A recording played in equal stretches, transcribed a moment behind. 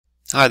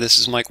Hi, this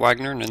is Mike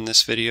Wagner, and in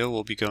this video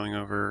we'll be going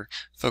over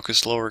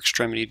focused lower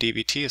extremity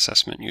DVT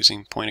assessment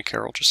using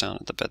point-of-care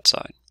ultrasound at the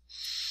bedside.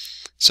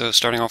 So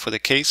starting off with a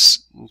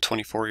case, a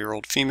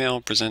 24-year-old female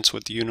presents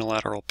with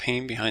unilateral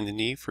pain behind the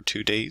knee for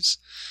 2 days.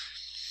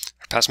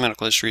 Her past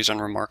medical history is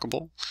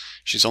unremarkable.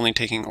 She's only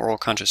taking oral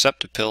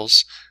contraceptive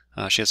pills.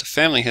 She has a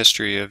family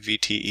history of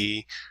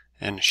VTE,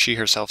 and she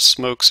herself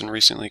smokes and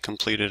recently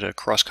completed a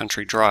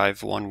cross-country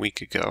drive 1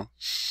 week ago.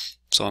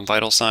 So on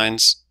vital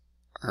signs,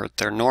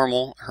 they're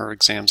normal, her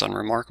exam's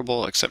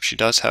unremarkable, except she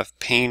does have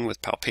pain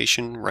with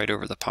palpation right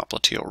over the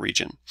popliteal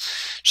region.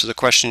 So the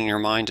question in your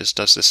mind is,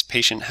 does this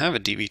patient have a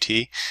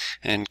DVT,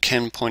 and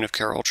can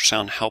point-of-care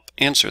ultrasound help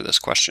answer this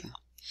question?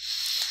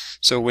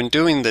 So when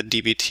doing the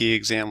DVT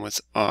exam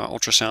with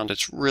ultrasound,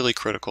 it's really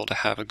critical to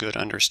have a good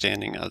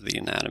understanding of the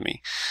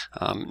anatomy,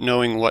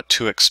 knowing what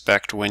to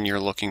expect when you're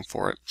looking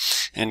for it.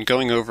 And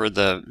going over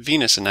the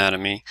venous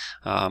anatomy,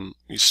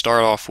 you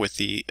start off with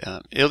the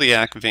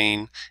iliac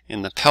vein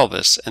in the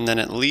pelvis, and then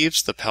it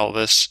leaves the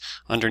pelvis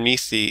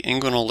underneath the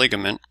inguinal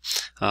ligament,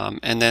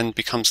 and then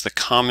becomes the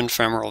common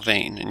femoral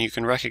vein. And you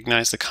can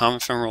recognize the common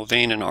femoral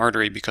vein and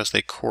artery because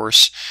they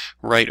course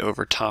right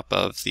over top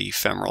of the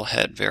femoral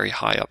head, very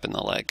high up in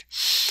the leg.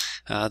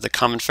 The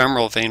common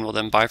femoral vein will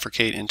then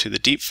bifurcate into the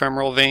deep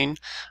femoral vein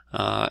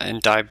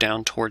and dive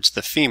down towards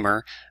the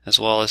femur, as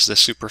well as the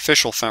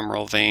superficial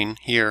femoral vein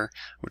here,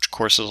 which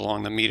courses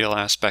along the medial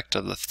aspect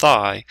of the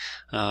thigh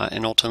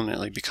and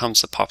ultimately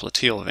becomes the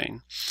popliteal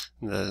vein.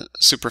 The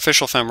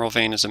superficial femoral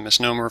vein is a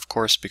misnomer, of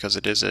course, because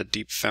it is a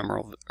deep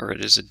femoral, or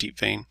it is a deep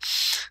vein.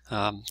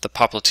 The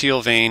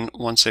popliteal vein,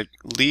 once it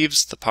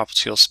leaves the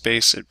popliteal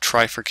space, it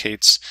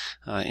trifurcates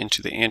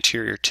into the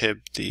anterior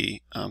tib,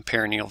 the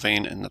perineal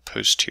vein, and the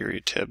posterior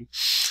tib.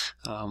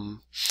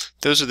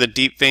 Those are the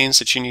deep veins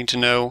that you need to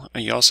know.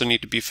 You also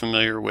need to be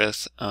familiar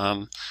with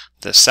the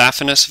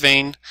saphenous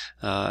vein,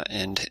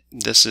 and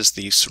this is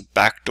the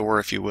back door,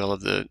 if you will,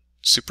 of the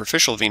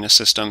superficial venous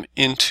system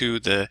into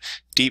the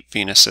deep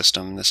venous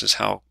system. This is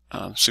how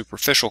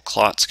superficial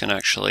clots can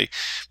actually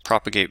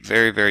propagate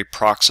very, very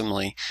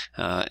proximally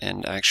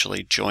and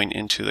actually join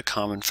into the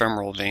common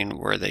femoral vein,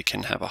 where they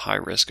can have a high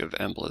risk of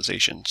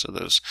embolization. So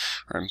those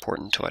are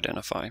important to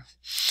identify.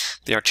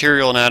 The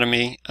arterial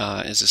anatomy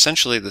is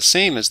essentially the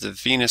same as the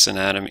venous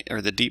anatomy,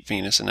 or the deep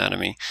venous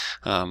anatomy,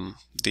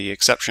 the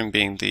exception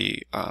being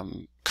the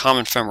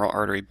common femoral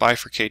artery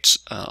bifurcates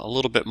a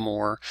little bit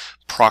more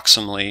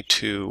proximally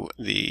to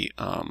the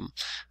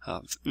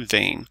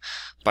vein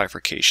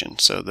bifurcation.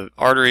 So the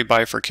artery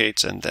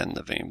bifurcates and then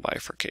the vein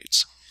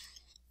bifurcates.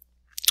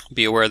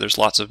 Be aware there's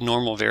lots of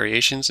normal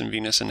variations in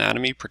venous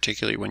anatomy,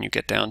 particularly when you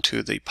get down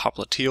to the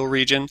popliteal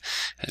region.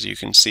 As you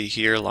can see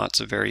here,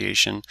 lots of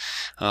variation.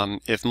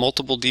 If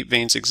multiple deep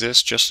veins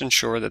exist, just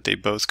ensure that they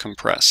both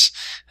compress,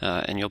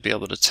 and you'll be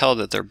able to tell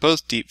that they're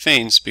both deep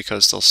veins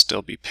because they'll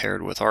still be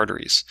paired with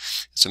arteries.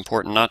 It's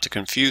important not to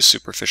confuse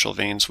superficial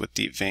veins with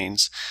deep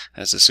veins,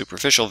 as the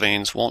superficial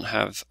veins won't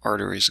have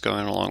arteries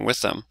going along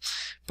with them.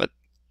 But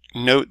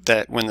note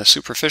that when the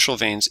superficial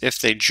veins, if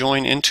they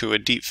join into a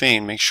deep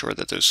vein, make sure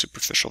that those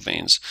superficial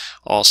veins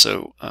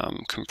also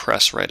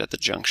compress right at the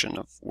junction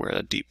of where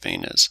a deep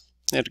vein is.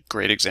 And a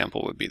great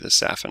example would be the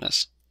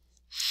saphenous.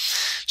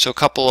 So a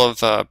couple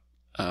of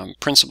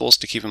principles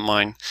to keep in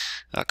mind.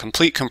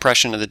 Complete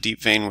compression of the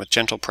deep vein with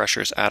gentle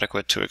pressure is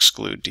adequate to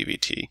exclude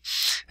DVT.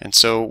 And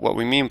so what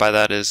we mean by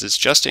that is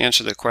just to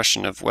answer the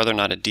question of whether or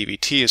not a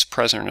DVT is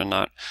present or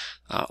not,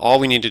 all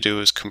we need to do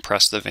is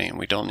compress the vein.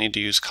 We don't need to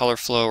use color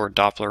flow or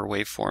Doppler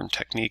waveform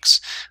techniques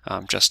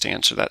just to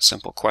answer that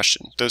simple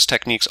question. Those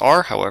techniques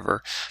are,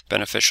 however,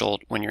 beneficial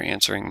when you're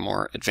answering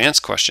more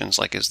advanced questions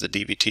like, is the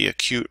DVT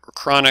acute or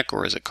chronic,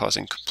 or is it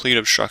causing complete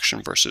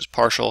obstruction versus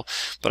partial?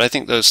 But I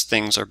think those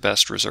things are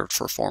best reserved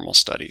for formal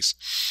studies.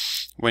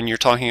 When you're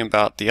talking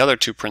about the other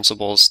two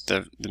principles,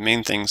 the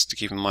main things to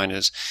keep in mind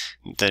is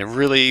they're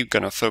really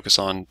going to focus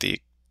on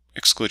the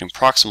excluding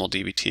proximal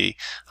DVT,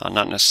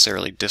 not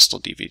necessarily distal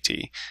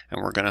DVT,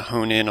 and we're going to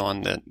hone in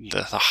on the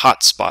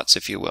hot spots,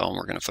 if you will, and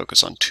we're going to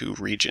focus on 2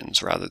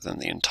 regions rather than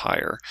the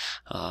entire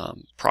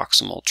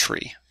proximal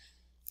tree.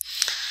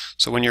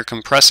 So when you're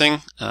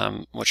compressing,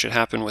 what should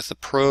happen with the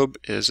probe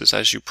is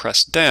as you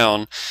press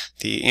down,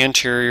 the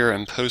anterior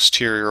and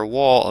posterior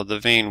wall of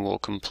the vein will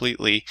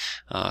completely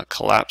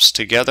collapse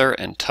together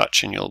and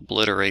touch, and you'll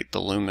obliterate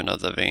the lumen of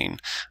the vein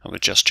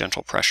with just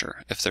gentle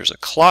pressure. If there's a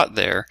clot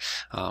there,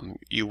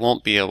 you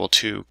won't be able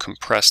to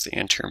compress the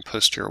anterior and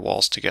posterior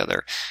walls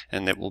together,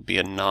 and it will be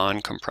a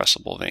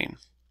non-compressible vein.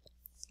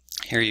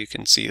 Here you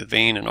can see a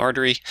vein and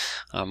artery.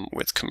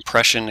 With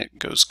compression,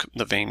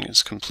 the vein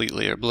is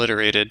completely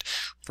obliterated,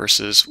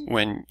 versus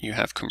when you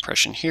have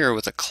compression here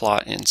with a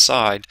clot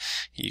inside,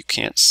 you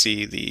can't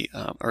see the,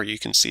 or you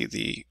can see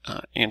the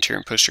anterior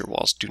and posterior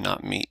walls do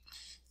not meet.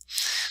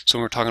 So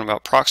when we're talking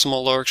about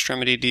proximal lower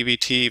extremity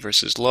DVT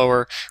versus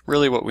lower,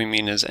 really what we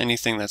mean is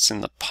anything that's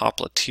in the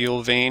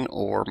popliteal vein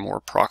or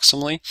more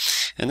proximally.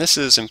 And this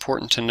is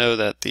important to know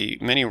that the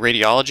many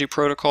radiology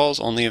protocols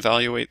only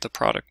evaluate the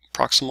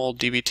proximal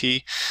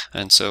DVT,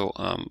 and so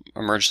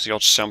emergency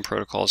ultrasound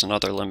protocols and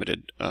other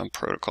limited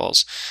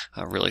protocols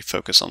really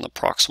focus on the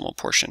proximal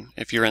portion.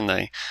 If you're in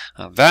the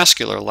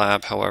vascular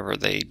lab, however,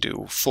 they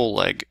do full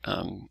leg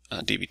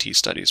DVT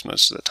studies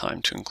most of the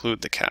time to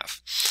include the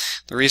calf.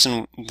 The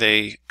reason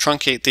they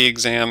truncate the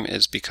exam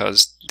is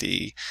because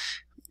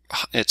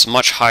it's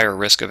much higher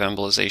risk of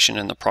embolization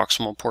in the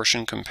proximal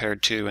portion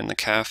compared to in the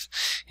calf.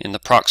 In the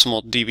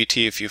proximal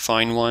DVT, if you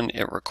find one,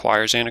 it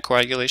requires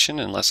anticoagulation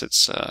unless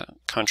it's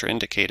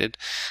contraindicated.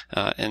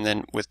 And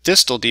then with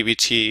distal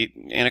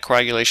DVT,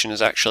 anticoagulation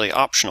is actually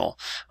optional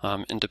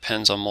and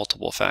depends on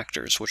multiple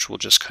factors, which we'll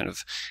just kind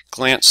of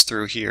glance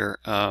through here,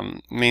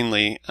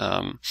 mainly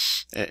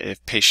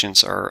if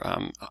patients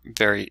are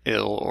very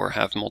ill or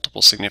have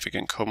multiple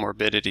significant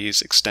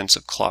comorbidities,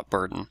 extensive clot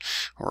burden,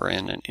 or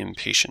in an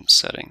inpatient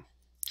setting.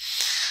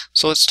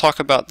 So let's talk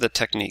about the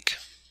technique.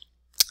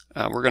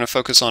 We're going to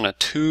focus on a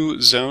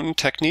two-zone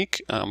technique.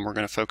 We're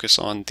going to focus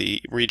on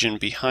the region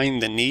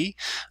behind the knee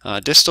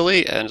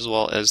distally, as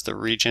well as the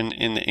region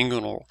in the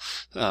inguinal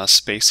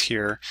space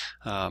here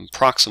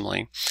proximally.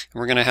 And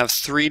we're going to have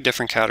three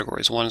different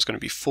categories. One is going to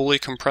be fully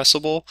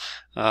compressible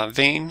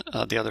vein,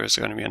 the other is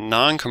going to be a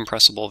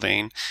non-compressible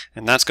vein,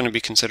 and that's going to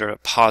be considered a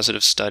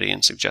positive study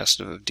and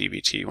suggestive of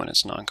DVT when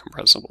it's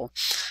non-compressible.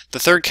 The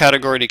third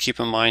category to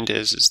keep in mind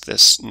is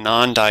this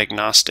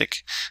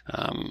non-diagnostic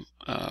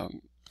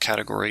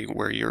category,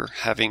 where you're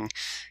having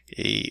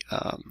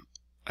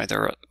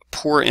either a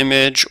poor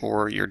image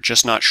or you're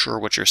just not sure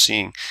what you're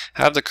seeing.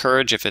 Have the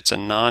courage, if it's a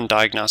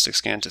non-diagnostic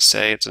scan, to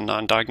say it's a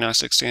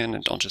non-diagnostic scan,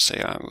 and don't just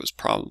say, oh, it was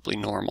probably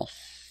normal.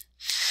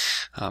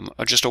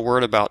 Just a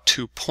word about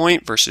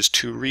two-point versus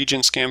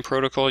two-region scan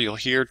protocol. You'll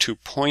hear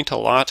two-point a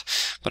lot,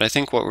 but I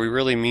think what we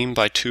really mean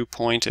by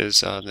two-point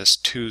is this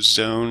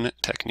two-zone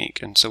technique.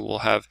 And so we'll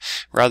have,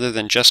 rather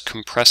than just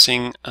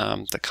compressing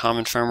the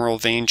common femoral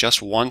vein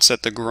just once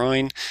at the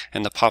groin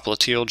and the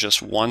popliteal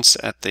just once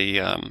at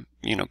the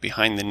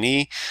behind the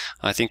knee,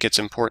 I think it's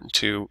important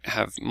to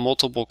have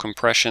multiple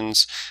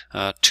compressions,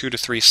 2 to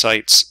 3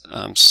 sites,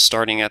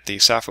 starting at the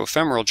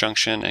saphofemoral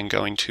junction and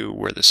going to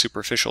where the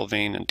superficial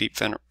vein and deep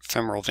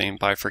femoral vein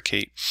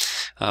bifurcate,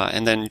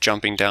 and then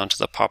jumping down to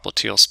the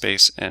popliteal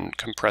space and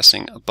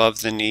compressing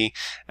above the knee,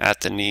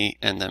 at the knee,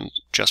 and then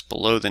just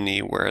below the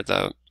knee where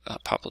the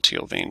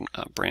popliteal vein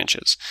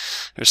branches.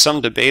 There's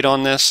some debate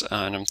on this,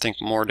 and I think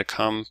more to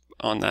come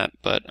on that,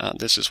 but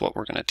this is what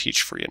we're going to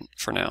teach for you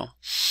for now.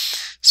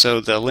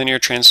 So the linear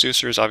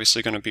transducer is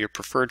obviously going to be your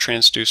preferred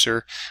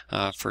transducer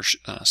for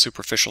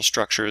superficial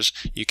structures.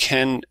 You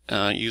can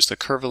use the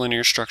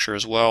curvilinear structure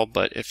as well,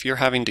 but if you're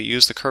having to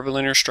use the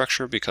curvilinear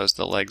structure because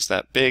the leg's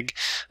that big,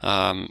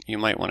 you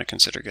might want to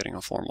consider getting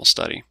a formal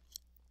study.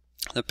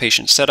 The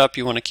patient setup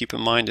you want to keep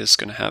in mind is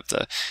going to have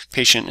the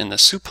patient in the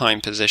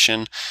supine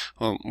position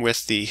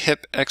with the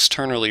hip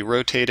externally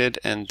rotated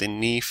and the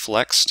knee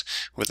flexed,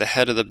 with the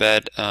head of the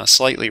bed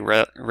slightly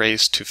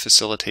raised to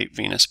facilitate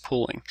venous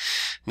pooling.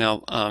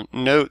 Now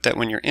note that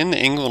when you're in the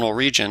inguinal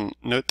region,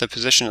 note the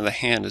position of the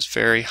hand is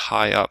very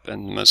high up,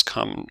 and the most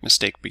common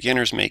mistake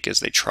beginners make is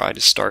they try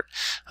to start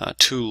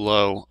too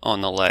low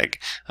on the leg.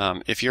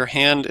 If your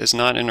hand is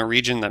not in a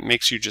region that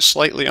makes you just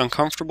slightly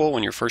uncomfortable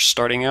when you're first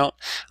starting out,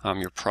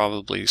 you're probably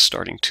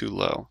starting too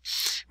low.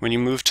 When you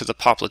move to the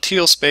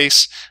popliteal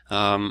space,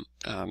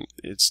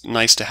 it's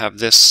nice to have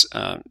this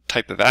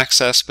type of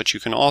access, but you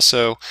can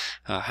also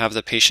have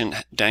the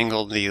patient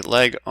dangle the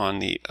leg on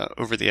the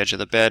over the edge of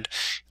the bed,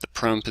 the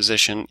prone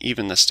position,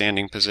 even the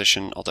standing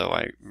position, although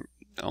I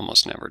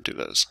almost never do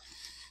those.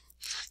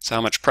 So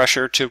how much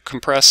pressure to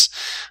compress?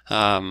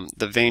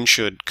 The vein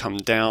should come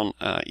down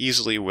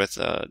easily with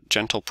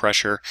gentle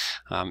pressure.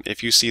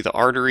 If you see the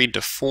artery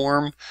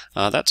deform,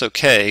 that's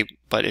okay,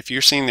 but if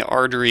you're seeing the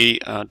artery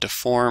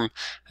deform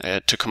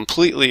to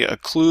completely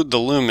occlude the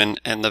lumen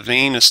and the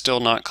vein is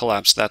still not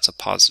collapsed, that's a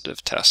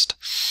positive test.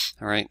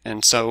 All right,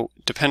 and so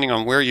depending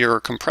on where you're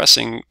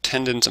compressing,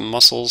 tendons and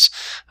muscles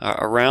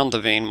around the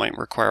vein might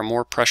require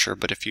more pressure,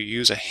 but if you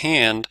use a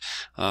hand,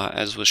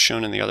 as was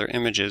shown in the other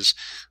images,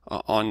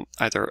 on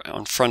either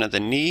on front of the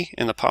knee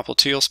in the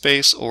popliteal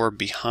space or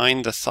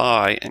behind the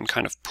thigh and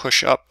kind of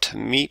push up to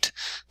meet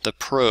the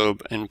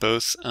probe, in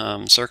both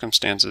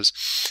circumstances,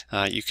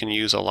 you can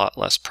use a lot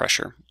less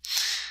pressure.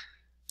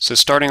 So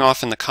starting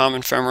off in the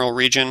common femoral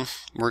region,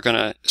 we're going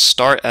to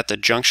start at the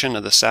junction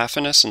of the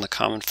saphenous and the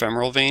common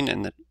femoral vein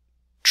in the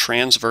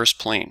transverse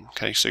plane.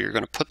 Okay, so you're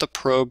going to put the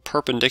probe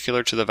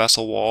perpendicular to the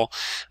vessel wall,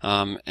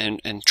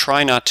 and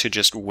try not to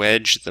just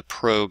wedge the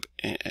probe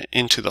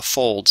into the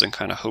folds and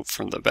kind of hope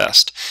for the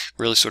best.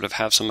 Really sort of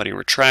have somebody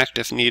retract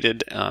if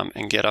needed,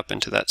 and get up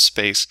into that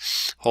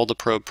space. Hold the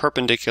probe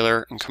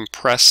perpendicular and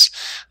compress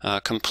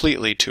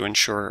completely to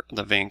ensure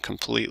the vein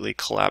completely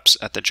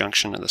collapses at the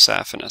junction of the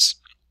saphenous.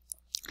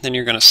 Then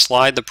you're going to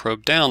slide the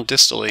probe down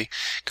distally,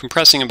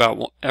 compressing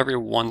about every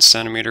 1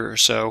 centimeter or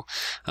so,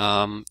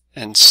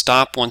 and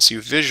stop once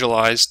you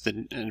visualize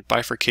the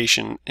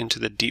bifurcation into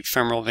the deep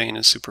femoral vein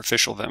and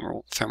superficial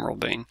femoral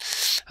vein.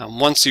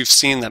 Once you've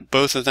seen that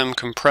both of them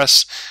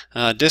compress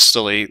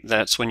distally,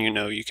 that's when you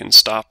know you can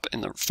stop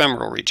in the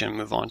femoral region and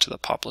move on to the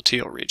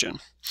popliteal region.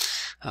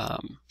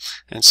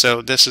 And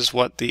so this is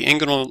what the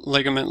inguinal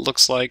ligament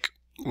looks like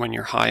when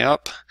you're high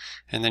up,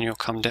 and then you'll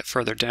come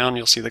further down.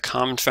 You'll see the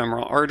common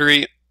femoral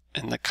artery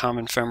and the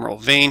common femoral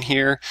vein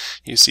here.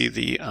 You see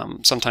the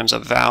sometimes a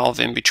valve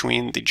in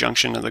between the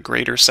junction of the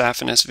greater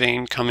saphenous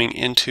vein coming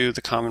into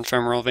the common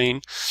femoral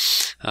vein.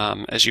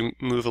 As you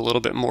move a little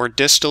bit more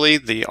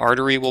distally, the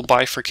artery will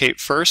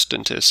bifurcate first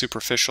into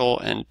superficial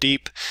and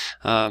deep,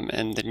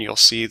 and then you'll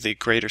see the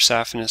greater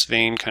saphenous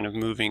vein kind of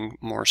moving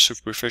more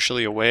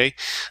superficially away.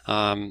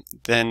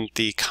 Then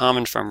the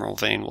common femoral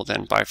vein will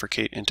then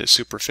bifurcate into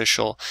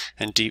superficial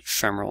and deep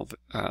femoral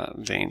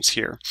veins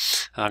here.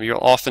 You'll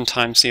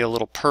oftentimes see a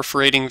little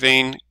perforating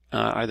vein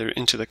either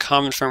into the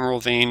common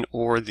femoral vein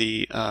or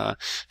the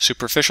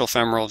superficial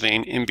femoral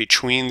vein in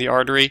between the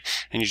artery,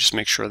 and you just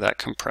make sure that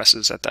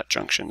compresses at that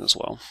junction as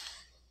well.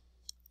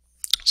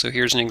 So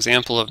here's an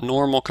example of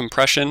normal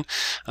compression.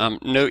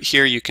 Note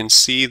here you can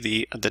see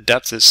the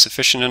depth is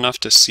sufficient enough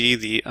to see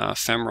the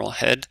femoral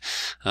head,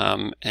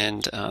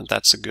 and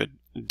that's a good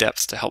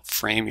depth to help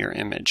frame your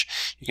image.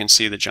 You can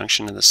see the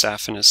junction of the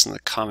saphenous and the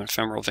common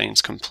femoral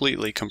veins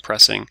completely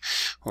compressing,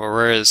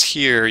 whereas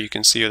here you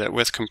can see that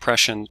with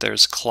compression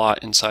there's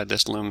clot inside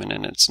this lumen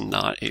and it's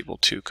not able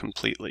to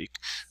completely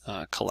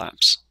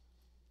collapse.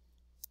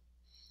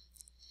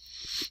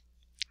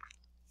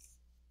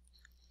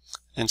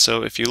 And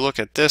so if you look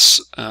at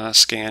this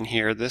scan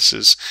here, this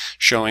is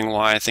showing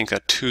why I think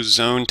a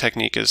two-zone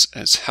technique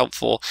is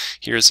helpful.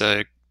 Here's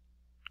a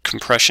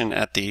compression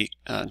at the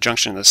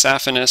junction of the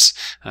saphenous,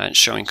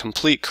 showing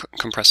complete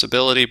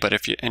compressibility, but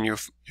if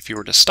you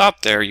were to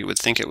stop there, you would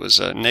think it was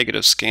a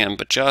negative scan,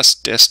 but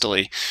just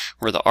distally,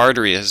 where the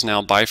artery is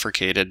now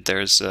bifurcated,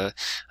 there's at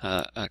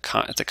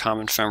the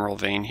common femoral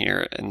vein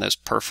here in this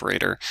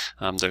perforator,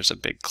 there's a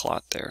big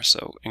clot there,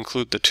 so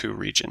include the two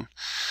region.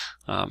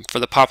 For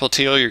the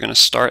popliteal, you're going to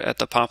start at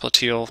the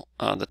popliteal,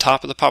 the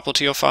top of the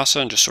popliteal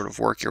fossa, and just sort of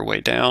work your way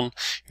down.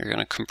 You're going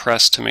to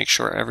compress to make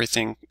sure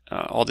everything,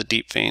 all the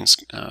deep veins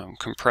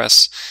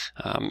compress,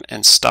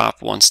 and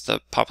stop once the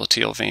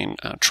popliteal vein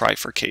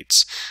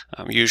trifurcates,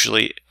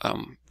 usually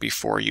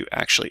before you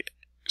actually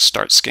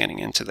start scanning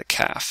into the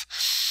calf.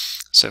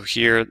 So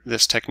here,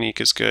 this technique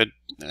is good.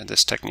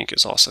 This technique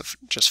is also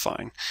just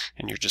fine.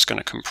 And you're just going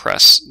to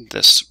compress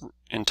this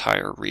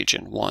entire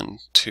region, 1,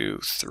 2,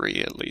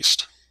 3 at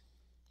least.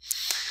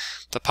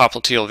 The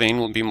popliteal vein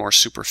will be more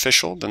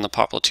superficial than the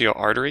popliteal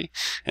artery,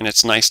 and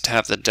it's nice to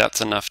have the depth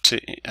enough to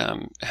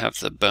have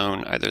the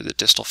bone, either the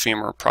distal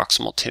femur or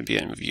proximal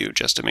tibia, in view,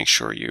 just to make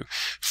sure you're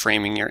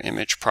framing your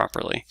image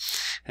properly.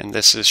 And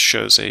this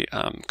shows a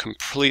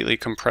completely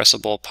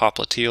compressible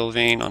popliteal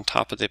vein on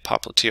top of the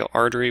popliteal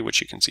artery,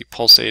 which you can see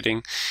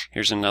pulsating.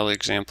 Here's another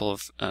example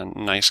of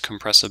nice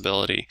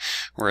compressibility,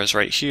 whereas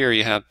right here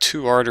you have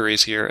two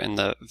arteries here and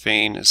the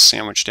vein is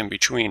sandwiched in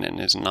between and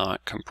is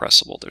not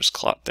compressible. There's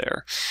clot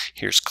there.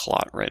 Here's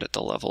clot right at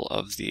the level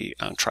of the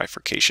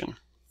trifurcation.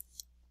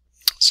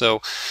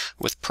 So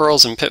with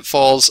pearls and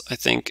pitfalls, I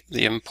think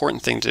the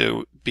important thing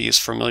to be is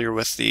familiar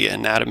with the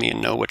anatomy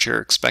and know what you're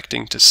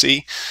expecting to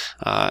see,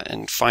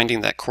 and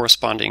finding that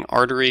corresponding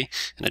artery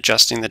and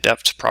adjusting the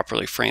depth to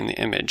properly frame the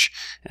image.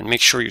 And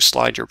make sure you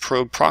slide your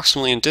probe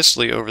proximally and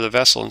distally over the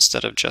vessel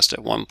instead of just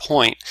at one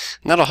point,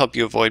 and that'll help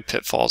you avoid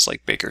pitfalls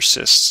like Baker's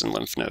cysts and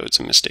lymph nodes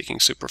and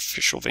mistaking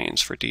superficial veins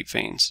for deep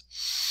veins.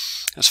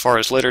 As far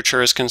as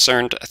literature is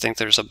concerned, I think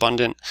there's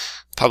abundant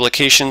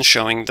publications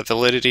showing the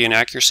validity and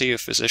accuracy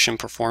of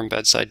physician-performed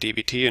bedside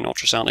DVT and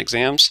ultrasound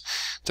exams.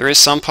 There is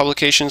some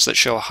publications that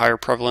show a higher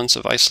prevalence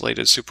of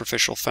isolated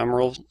superficial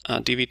femoral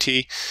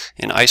DVT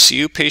in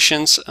ICU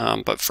patients,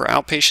 but for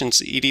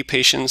outpatients, ED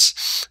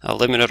patients,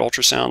 limited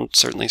ultrasound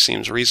certainly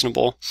seems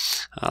reasonable.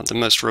 The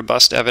most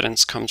robust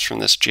evidence comes from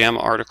this JAMA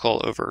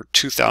article over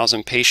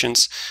 2,000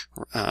 patients,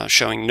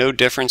 showing no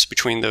difference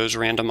between those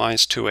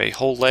randomized to a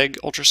whole leg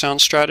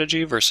ultrasound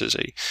strategy versus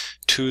a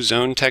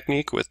two-zone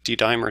technique with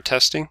D-dimer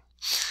testing.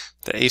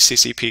 The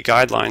ACCP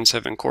guidelines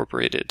have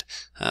incorporated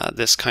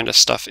this kind of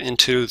stuff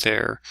into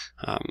their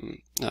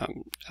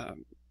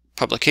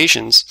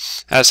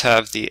publications, as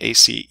have the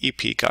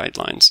ACEP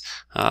guidelines,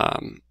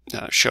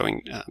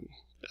 showing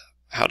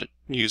how to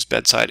use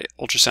bedside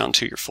ultrasound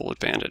to your full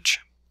advantage.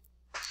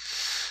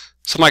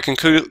 So my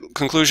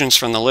conclusions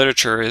from the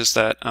literature is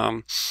that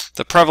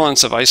the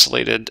prevalence of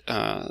isolated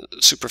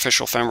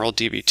superficial femoral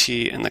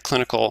DVT and the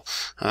clinical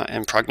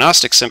and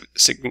prognostic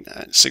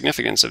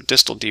significance of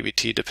distal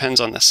DVT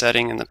depends on the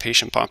setting and the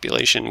patient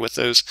population, with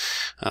those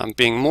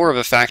being more of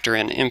a factor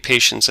in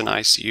inpatients and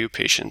ICU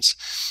patients.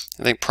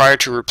 I think prior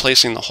to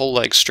replacing the whole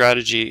leg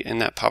strategy in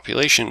that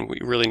population, we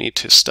really need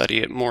to study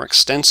it more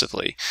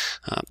extensively.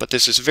 But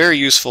this is very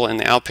useful in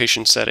the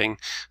outpatient setting,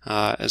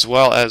 as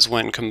well as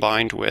when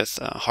combined with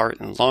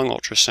heart and lung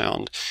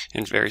ultrasound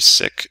in very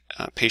sick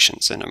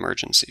patients in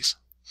emergencies.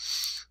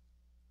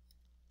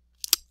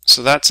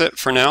 So that's it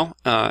for now.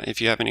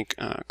 If you have any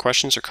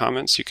questions or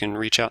comments, you can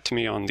reach out to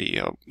me on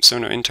the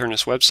Sono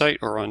Internist website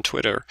or on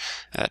Twitter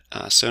at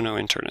Sono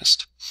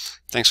Internist.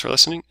 Thanks for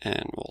listening,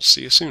 and we'll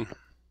see you soon.